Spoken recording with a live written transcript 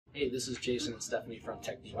Hey, this is Jason and Stephanie from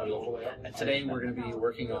Technique, and today we're going to be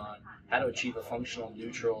working on how to achieve a functional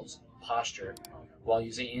neutral posture while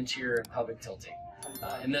using anterior and pelvic tilting.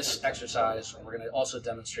 In this exercise, we're going to also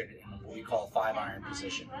demonstrate it in what we call 5-iron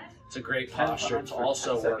position. It's a great posture to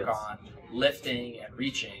also work on lifting and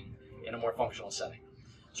reaching in a more functional setting.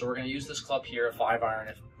 So we're going to use this club here, a 5-iron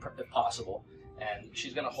if possible, and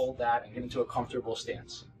she's going to hold that and get into a comfortable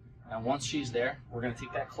stance. Now once she's there, we're going to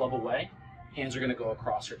take that club away. Hands are going to go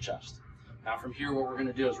across her chest. Now from here, what we're going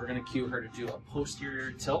to do is we're going to cue her to do a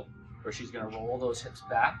posterior tilt, where she's going to roll those hips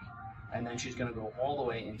back, and then she's going to go all the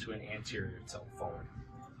way into an anterior tilt forward.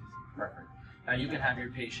 Perfect. Now you can have your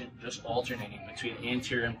patient just alternating between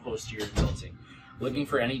anterior and posterior tilting, looking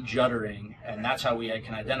for any juddering, and that's how we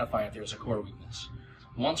can identify if there's a core weakness.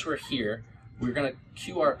 Once we're here, we're going to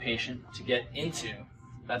cue our patient to get into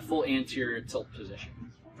that full anterior tilt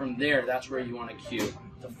position. From there, that's where you want to cue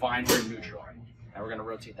to find her neutral. And we're going to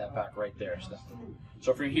rotate that back right there.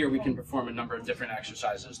 So from here, we can perform a number of different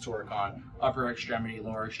exercises to work on upper extremity,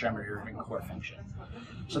 lower extremity, or even core function.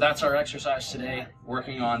 So that's our exercise today,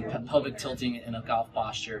 working on pelvic tilting in a golf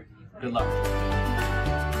posture. Good luck.